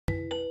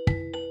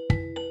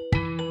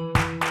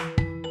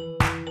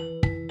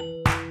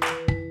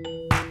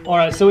All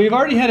right, so we've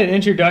already had an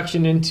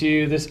introduction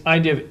into this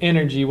idea of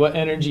energy, what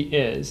energy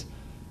is.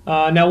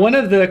 Now, one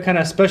of the kind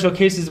of special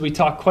cases we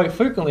talk quite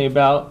frequently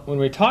about when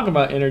we talk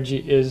about energy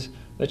is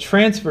the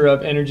transfer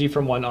of energy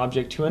from one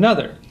object to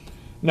another.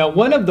 Now,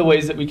 one of the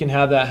ways that we can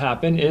have that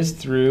happen is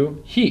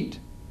through heat.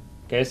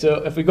 Okay, so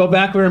if we go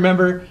back, we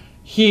remember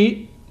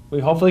heat, we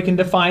hopefully can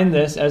define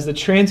this as the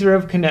transfer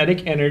of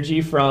kinetic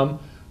energy from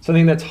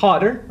something that's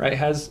hotter, right,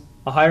 has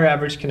a higher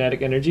average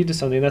kinetic energy, to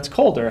something that's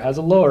colder, has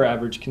a lower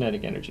average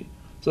kinetic energy.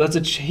 So that's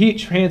a heat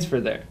transfer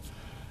there.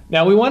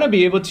 Now we want to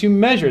be able to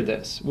measure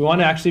this. We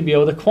want to actually be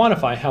able to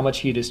quantify how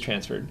much heat is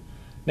transferred.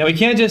 Now we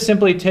can't just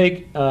simply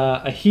take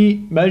a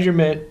heat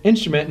measurement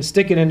instrument and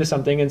stick it into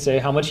something and say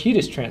how much heat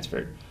is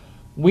transferred.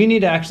 We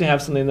need to actually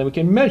have something that we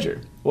can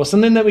measure. Well,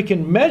 something that we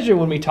can measure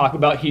when we talk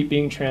about heat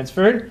being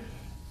transferred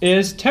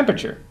is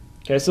temperature.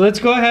 Okay, so let's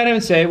go ahead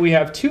and say we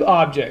have two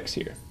objects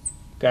here.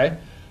 Okay,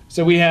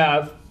 so we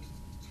have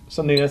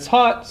something that's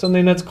hot,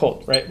 something that's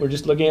cold, right? We're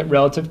just looking at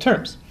relative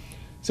terms.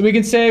 So we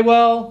can say,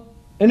 well,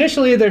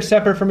 initially they're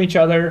separate from each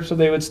other, so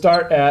they would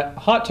start at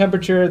hot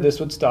temperature, this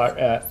would start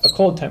at a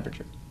cold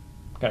temperature.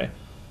 Okay,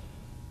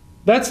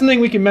 that's something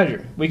we can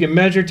measure. We can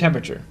measure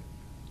temperature.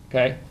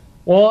 Okay,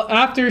 well,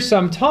 after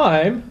some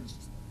time,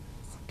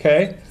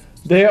 okay,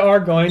 they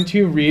are going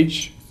to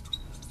reach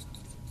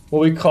what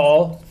we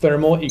call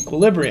thermal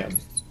equilibrium.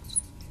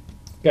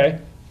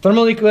 Okay,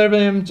 thermal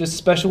equilibrium, just a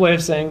special way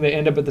of saying they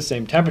end up at the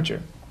same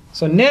temperature.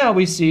 So now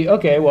we see,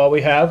 okay, well,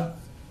 we have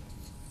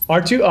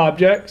our two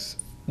objects,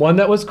 one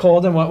that was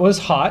cold and one was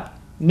hot.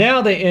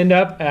 Now they end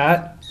up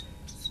at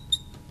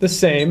the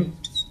same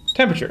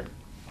temperature.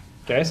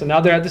 Okay, so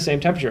now they're at the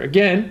same temperature.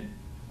 Again,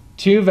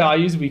 two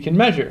values we can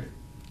measure.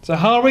 So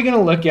how are we going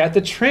to look at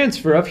the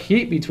transfer of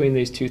heat between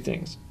these two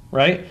things,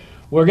 right?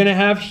 We're going to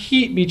have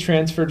heat be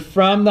transferred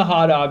from the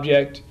hot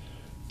object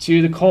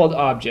to the cold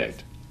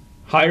object.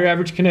 Higher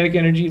average kinetic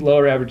energy,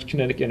 lower average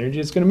kinetic energy.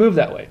 It's going to move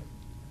that way.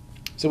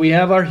 So we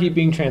have our heat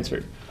being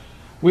transferred.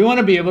 We want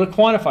to be able to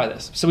quantify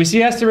this. So we see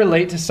it has to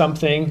relate to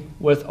something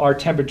with our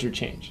temperature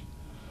change.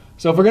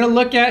 So if we're going to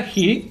look at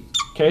heat,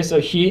 okay, so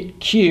heat,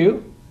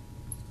 Q,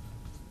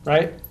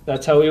 right?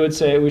 That's how we would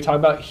say, we talk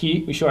about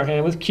heat, we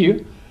shorthand with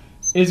Q,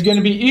 is going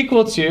to be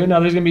equal to, now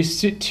there's going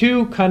to be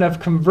two kind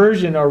of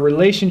conversion or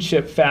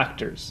relationship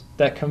factors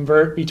that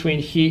convert between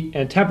heat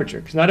and temperature,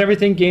 because not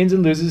everything gains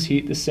and loses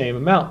heat the same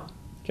amount,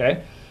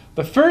 okay?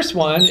 The first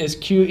one is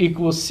Q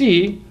equals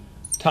C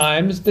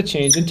times the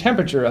change in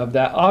temperature of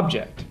that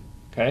object.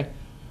 Okay,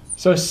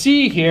 so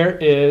C here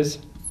is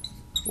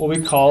what we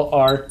call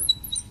our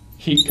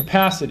heat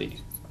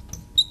capacity.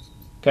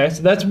 Okay,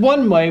 so that's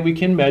one way we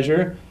can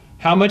measure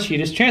how much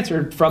heat is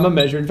transferred from a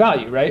measured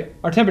value, right?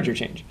 Our temperature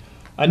change.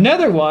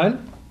 Another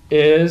one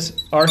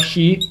is our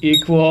heat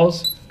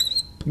equals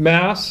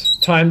mass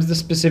times the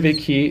specific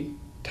heat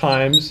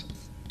times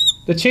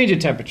the change in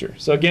temperature.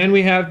 So again,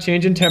 we have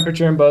change in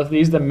temperature in both of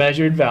these, the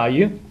measured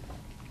value.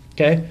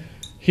 Okay,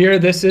 here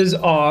this is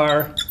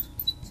our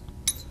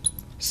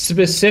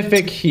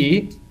specific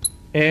heat,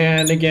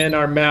 and again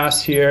our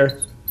mass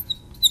here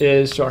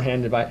is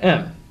shorthanded by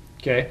M.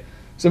 Okay,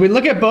 so we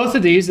look at both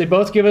of these, they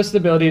both give us the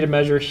ability to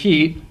measure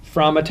heat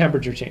from a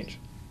temperature change.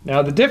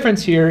 Now the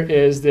difference here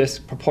is this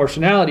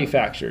proportionality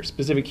factor,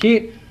 specific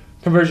heat,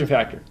 conversion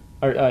factor,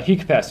 or heat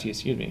capacity,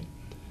 excuse me.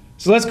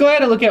 So let's go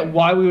ahead and look at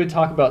why we would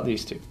talk about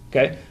these two.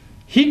 Okay,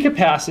 heat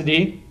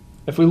capacity,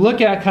 if we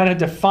look at kind of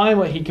define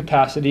what heat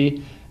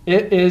capacity,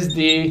 it is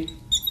the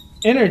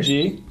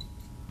energy,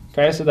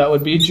 okay, so that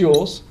would be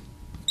joules,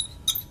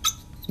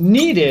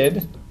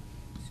 needed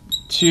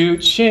to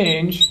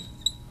change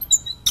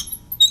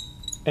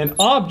an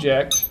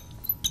object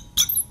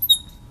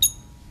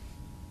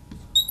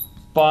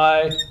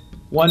by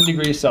 1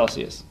 degree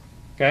Celsius.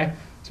 Okay,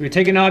 so we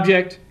take an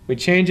object, we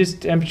change its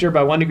temperature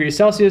by 1 degree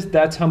Celsius,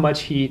 that's how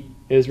much heat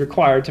is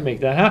required to make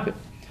that happen.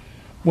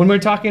 When we're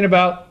talking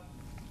about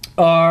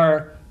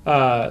our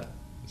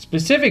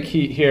specific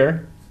heat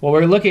here, what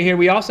we're looking at here,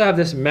 we also have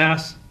this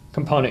mass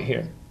component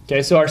here.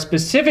 Okay, so our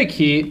specific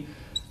heat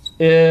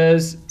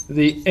is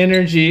the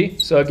energy,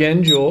 so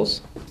again,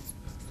 joules,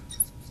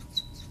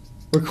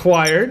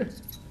 required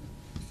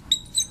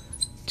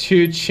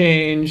to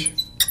change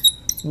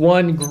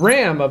 1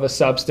 gram of a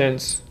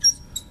substance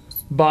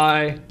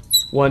by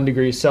 1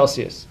 degree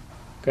Celsius.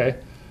 Okay,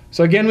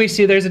 so again, we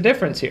see there's a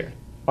difference here.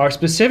 Our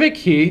specific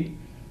heat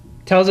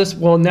tells us,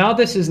 well, now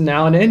this is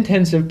now an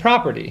intensive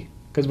property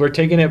because we're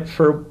taking it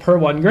per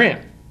 1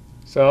 gram.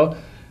 So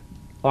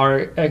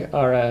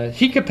our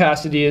heat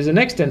capacity is an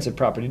extensive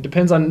property. It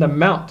depends on the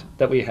amount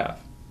that we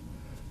have.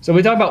 So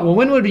we talk about, well,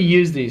 when would we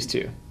use these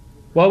two?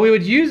 Well, we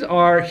would use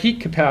our heat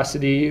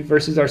capacity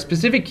versus our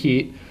specific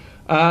heat.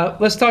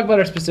 Let's talk about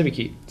our specific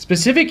heat.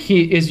 Specific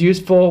heat is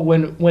useful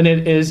when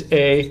it is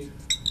a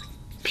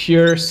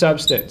pure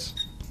substance.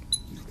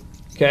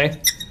 Okay?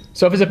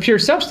 So if it's a pure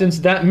substance,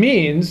 that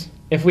means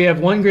if we have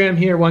 1 gram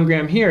here, 1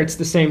 gram here, it's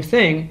the same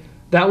thing.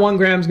 That 1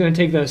 gram is going to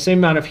take the same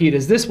amount of heat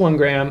as this 1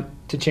 gram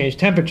to change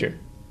temperature.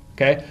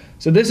 Okay?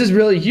 So this is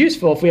really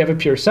useful if we have a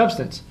pure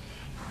substance.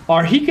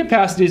 our heat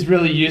capacity is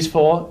really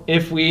useful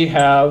if we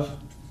have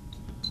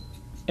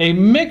a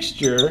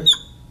mixture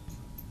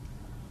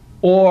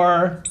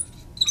or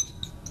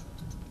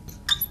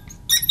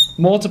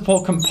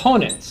multiple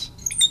components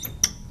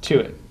to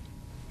it.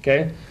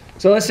 Okay,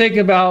 so let's think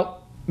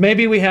about,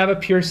 maybe we have a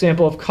pure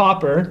sample of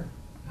copper.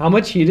 How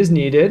much heat is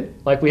needed?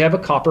 Like we have a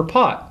copper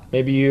pot.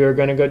 Maybe you're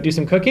going to go do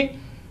some cooking.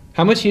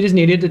 How much heat is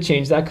needed to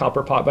change that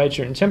copper pot by a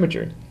certain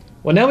temperature?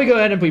 Well, now we go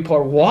ahead and we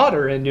pour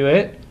water into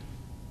it,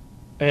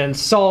 and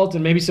salt,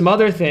 and maybe some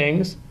other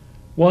things.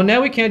 Well,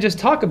 now we can't just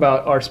talk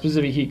about our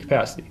specific heat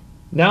capacity.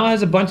 Now it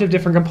has a bunch of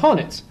different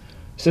components.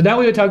 So now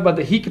we would talk about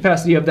the heat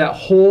capacity of that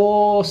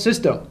whole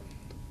system.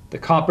 The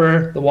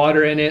copper, the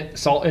water in it,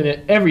 salt in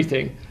it,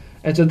 everything.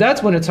 And so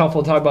that's when it's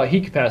helpful to talk about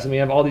heat capacity. We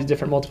have all these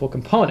different multiple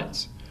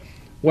components.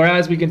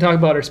 Whereas we can talk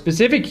about our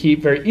specific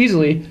heat very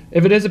easily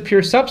if it is a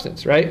pure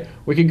substance, right?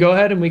 We can go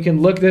ahead and we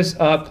can look this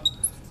up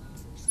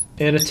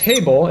in a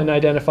table and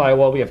identify,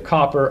 well, we have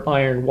copper,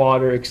 iron,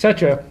 water,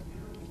 etc.,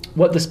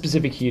 what the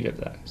specific heat of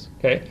that is.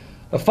 Okay.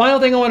 The final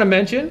thing I want to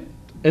mention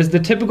is the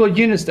typical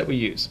units that we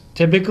use.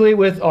 Typically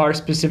with our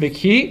specific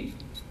heat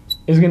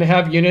is going to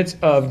have units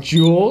of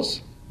joules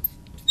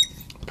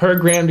per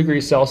gram degree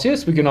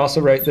Celsius. We can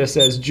also write this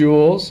as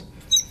joules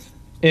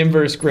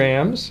inverse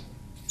grams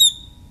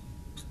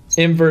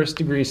inverse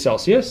degrees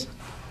Celsius.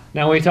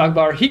 Now when we talk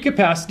about our heat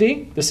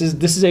capacity, this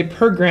is a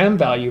per gram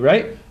value,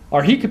 right?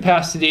 Our heat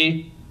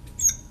capacity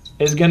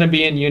is going to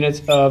be in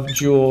units of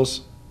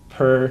joules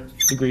per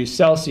degree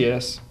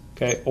Celsius,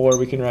 okay, or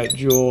we can write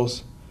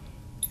joules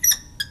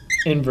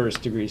inverse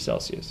degrees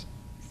Celsius.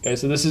 Okay,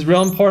 so this is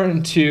real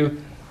important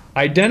to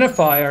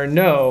identify or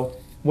know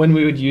when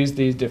we would use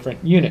these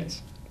different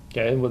units,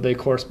 okay, and what they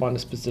correspond to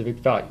specific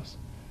values.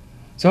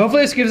 So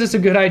hopefully this gives us a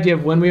good idea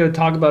of when we would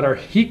talk about our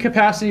heat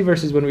capacity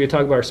versus when we would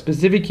talk about our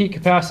specific heat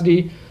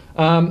capacity,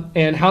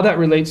 and how that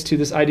relates to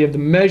this idea of the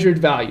measured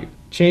value.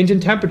 Change in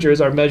temperature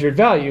is our measured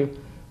value.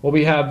 Well,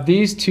 we have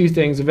these two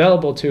things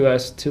available to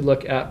us to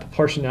look at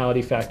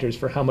proportionality factors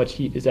for how much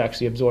heat is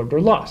actually absorbed or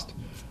lost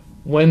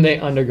when they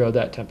undergo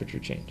that temperature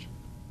change.